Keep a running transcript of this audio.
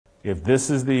if this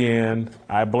is the end,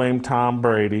 I blame Tom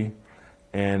Brady.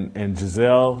 And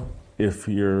Gisele, if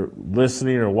you're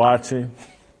listening or watching,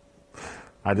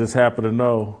 I just happen to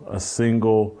know a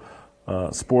single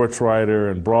sports writer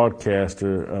and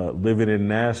broadcaster living in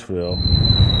Nashville.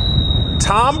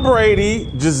 Tom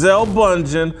Brady, Gisele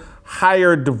Bündchen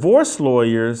hired divorce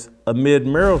lawyers amid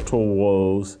marital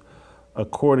woes,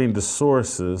 according to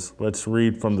sources. Let's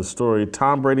read from the story.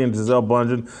 Tom Brady and Gisele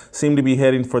Bündchen seem to be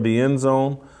heading for the end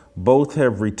zone. Both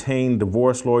have retained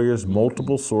divorce lawyers,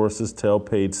 multiple sources tell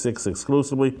Page Six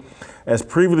exclusively. As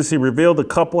previously revealed, the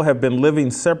couple have been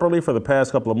living separately for the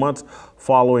past couple of months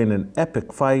following an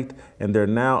epic fight, and they're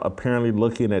now apparently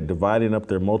looking at dividing up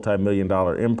their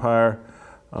multi-million-dollar empire.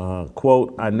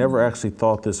 Quote, I never actually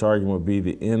thought this argument would be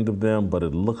the end of them, but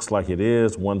it looks like it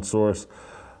is. One source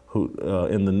who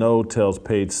in the know tells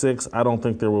Page Six, I don't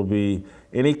think there will be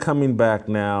any coming back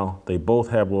now. They both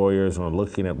have lawyers and are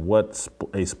looking at what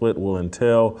a split will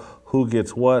entail, who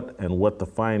gets what, and what the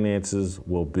finances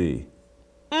will be.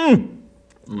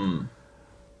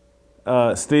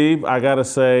 Steve, I gotta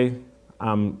say,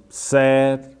 I'm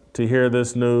sad to hear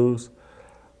this news.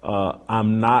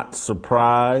 I'm not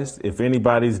surprised. If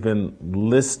anybody's been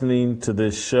listening to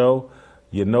this show,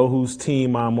 you know whose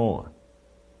team I'm on.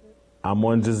 I'm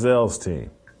on Gisele's team.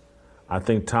 I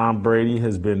think Tom Brady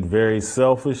has been very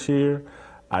selfish here.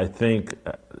 I think,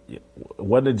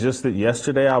 wasn't it just that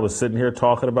yesterday I was sitting here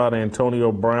talking about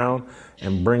Antonio Brown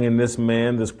and bringing this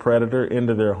man, this predator,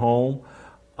 into their home?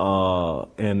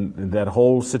 And that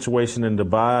whole situation in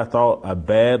Dubai, I thought a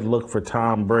bad look for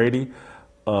Tom Brady.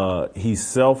 He's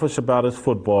selfish about his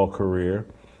football career.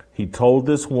 He told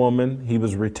this woman he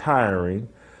was retiring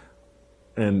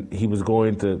and he was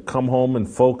going to come home and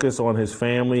focus on his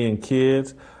family and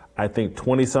kids. I think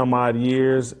 20 some odd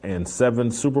years and 7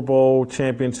 Super Bowl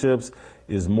championships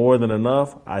is more than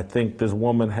enough. I think this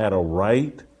woman had a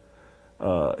right.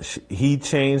 He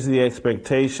changed the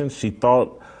expectations. She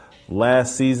thought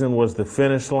last season was the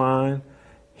finish line.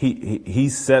 He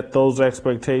set those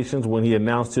expectations when he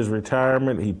announced his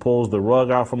retirement. He pulls the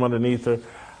rug out from underneath her.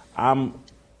 I'm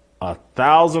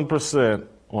 1,000%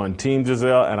 on Team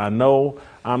Gisele, and I know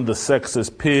I'm the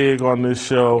sexist pig on this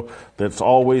show that's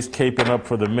always caping up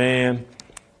for the man,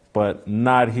 but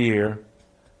not here.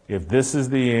 If this is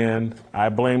the end, I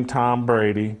blame Tom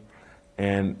Brady.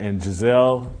 And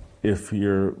Gisele, if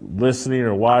you're listening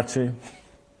or watching,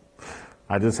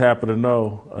 I just happen to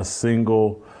know a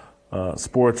single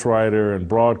sports writer and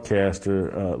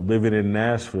broadcaster living in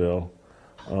Nashville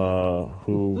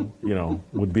who,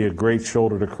 would be a great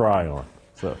shoulder to cry on.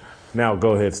 So now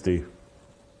go ahead, Steve.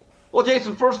 Well,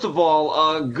 Jason, first of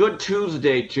all, good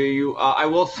Tuesday to you. I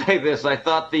will say this. I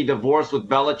thought the divorce with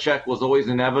Belichick was always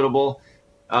inevitable,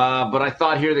 but I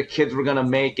thought here the kids were going to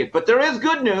make it. But there is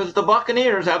good news. The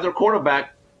Buccaneers have their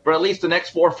quarterback for at least the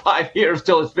next 4 or 5 years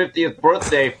till his 50th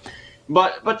birthday.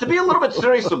 But to be a little bit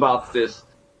serious about this,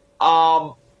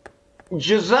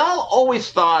 Gisele always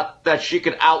thought that she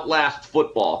could outlast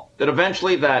football, that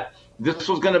eventually that this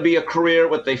was going to be a career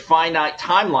with a finite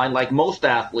timeline like most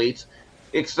athletes,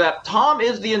 except Tom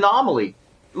is the anomaly.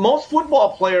 Most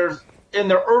football players in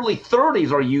their early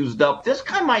 30s are used up. This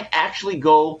guy might actually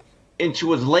go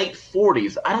into his late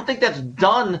 40s. I don't think has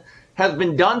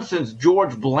been done since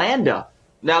George Blanda,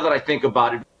 now that I think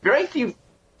about it. Very few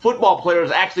football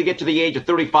players actually get to the age of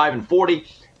 35 and 40.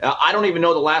 I don't even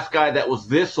know the last guy that was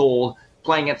this old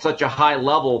playing at such a high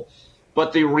level.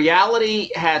 But the reality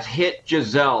has hit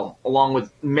Gisele, along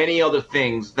with many other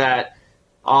things, that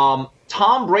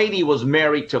Tom Brady was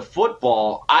married to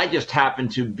football. I just happen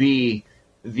to be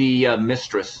the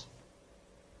mistress.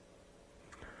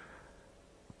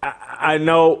 I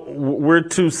know we're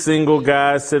two single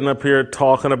guys sitting up here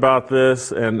talking about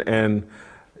this, and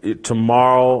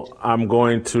tomorrow I'm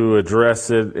going to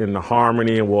address it in the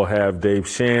Harmony, and we'll have Dave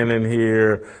Shannon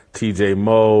here, TJ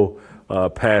Moe,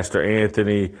 Pastor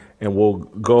Anthony, and we'll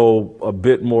go a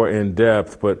bit more in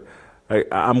depth. But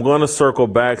I'm going to circle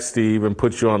back, Steve, and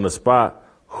put you on the spot.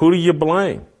 Who do you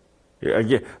blame?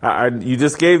 You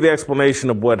just gave the explanation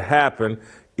of what happened.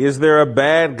 Is there a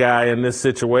bad guy in this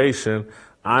situation?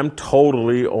 I'm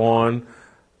totally on,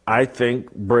 I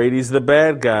think Brady's the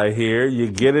bad guy here.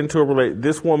 You get into a relationship.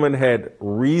 This woman had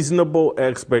reasonable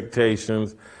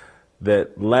expectations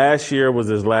that last year was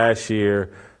his last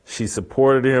year. She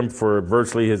supported him for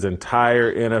virtually his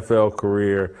entire NFL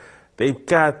career. They've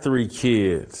got 3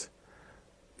 kids.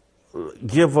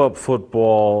 Give up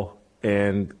football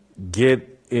and get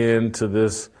into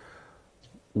this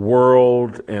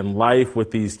world and life with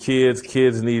these kids.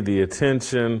 Kids need the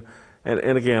attention.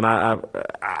 And again, I'm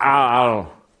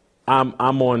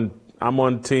on I'm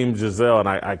on Team Gisele,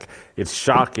 and it's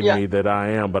shocking Yeah. me that I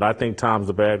am, but I think Tom's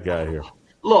the bad guy here.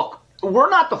 Look, we're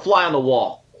not the fly on the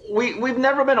wall. We've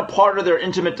never been a part of their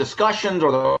intimate discussions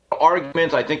or the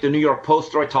arguments. I think the New York Post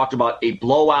story talked about a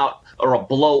blowout or a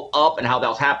blow up and how that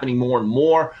was happening more and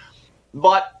more.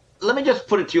 But let me just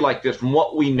put it to you like this from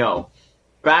what we know.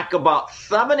 Back about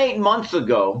 7-8 months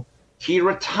ago, he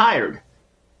retired.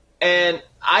 And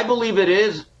I believe it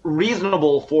is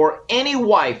reasonable for any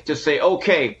wife to say,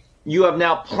 okay, you have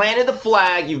now planted the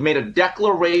flag. You've made a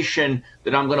declaration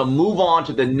that I'm going to move on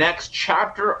to the next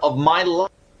chapter of my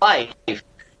life.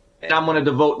 And I'm going to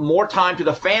devote more time to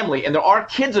the family. And there are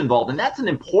kids involved. And that's an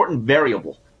important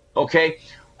variable. Okay.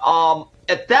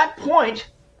 At that point,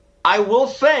 I will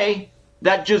say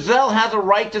that Gisele has a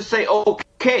right to say,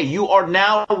 okay, you are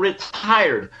now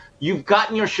retired. You've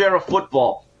gotten your share of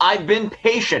football. I've been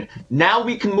patient. Now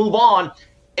we can move on.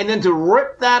 And then to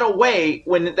rip that away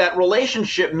when that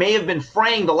relationship may have been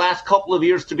fraying the last couple of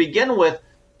years to begin with,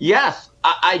 yes,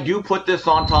 I do put this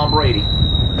on Tom Brady.